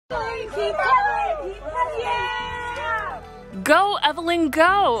Go, Evelyn,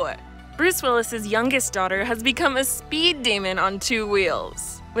 go! Bruce Willis's youngest daughter has become a speed demon on two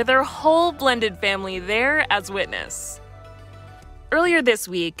wheels, with her whole blended family there as witness. Earlier this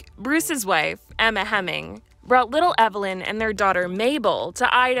week, Bruce's wife, Emma Hemming, brought little Evelyn and their daughter Mabel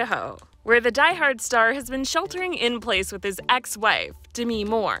to Idaho, where the Die-Hard star has been sheltering in place with his ex-wife, Demi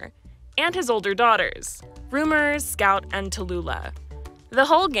Moore, and his older daughters, Rumor, Scout, and Tallulah. The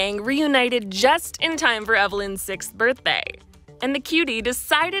whole gang reunited just in time for Evelyn's 6th birthday, and the cutie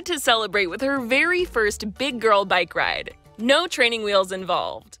decided to celebrate with her very first big girl bike ride. No training wheels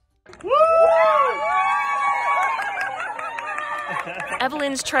involved.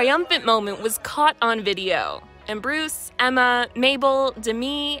 Evelyn's triumphant moment was caught on video, and Bruce, Emma, Mabel,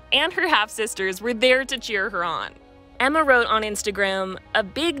 Demi, and her half-sisters were there to cheer her on. Emma wrote on Instagram, "A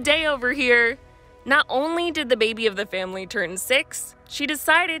big day over here." Not only did the baby of the family turn 6, she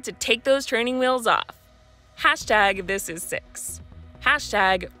decided to take those training wheels off. Hashtag this is 6.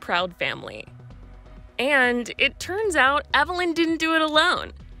 Hashtag proud family. And it turns out Evelyn didn't do it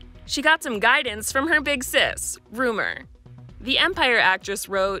alone. She got some guidance from her big sis, Rumor. The Empire actress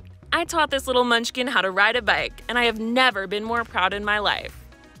wrote, "I taught this little munchkin how to ride a bike, and I have never been more proud in my life.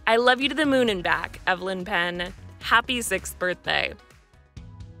 I love you to the moon and back, Evelyn Penn. Happy 6th birthday."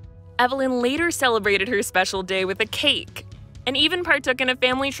 Evelyn later celebrated her special day with a cake, and even partook in a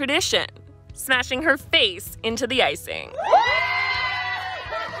family tradition, smashing her face into the icing.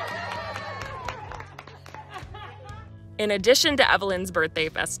 In addition to Evelyn's birthday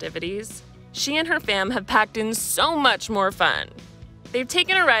festivities, she and her fam have packed in so much more fun. They've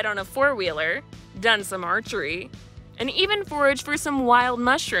taken a ride on a 4-wheeler, done some archery, and even foraged for some wild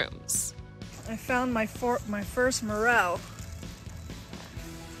mushrooms. I found my first morel.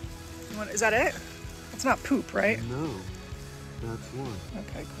 Is that it? It's not poop, right? No, that's one.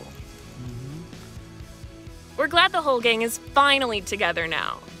 Okay, cool. We're glad the whole gang is finally together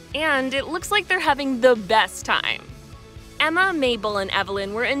now, and it looks like they're having the best time. Emma, Mabel, and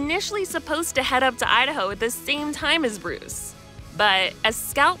Evelyn were initially supposed to head up to Idaho at the same time as Bruce. But as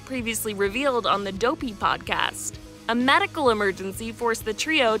Scout previously revealed on the Dopey podcast, a medical emergency forced the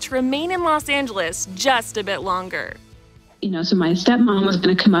trio to remain in Los Angeles just a bit longer. So my stepmom was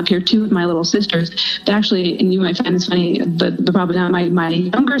going to come up here too with my little sisters. But actually, and you might find this funny, the problem now, my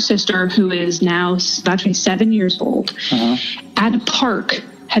younger sister, who is now actually 7 years old, at a park,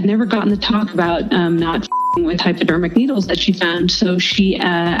 had never gotten to talk about not with hypodermic needles that she found. So she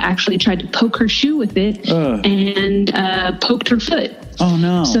actually tried to poke her shoe with it and poked her foot. Oh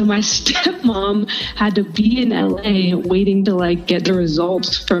no. So my stepmom had to be in LA waiting to get the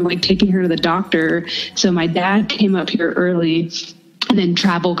results from taking her to the doctor. So my dad came up here early, and then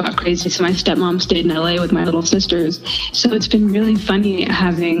travel got crazy. So my stepmom stayed in LA with my little sisters. So it's been really funny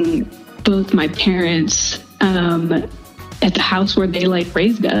having both my parents at the house where they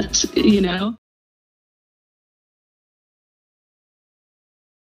raised us,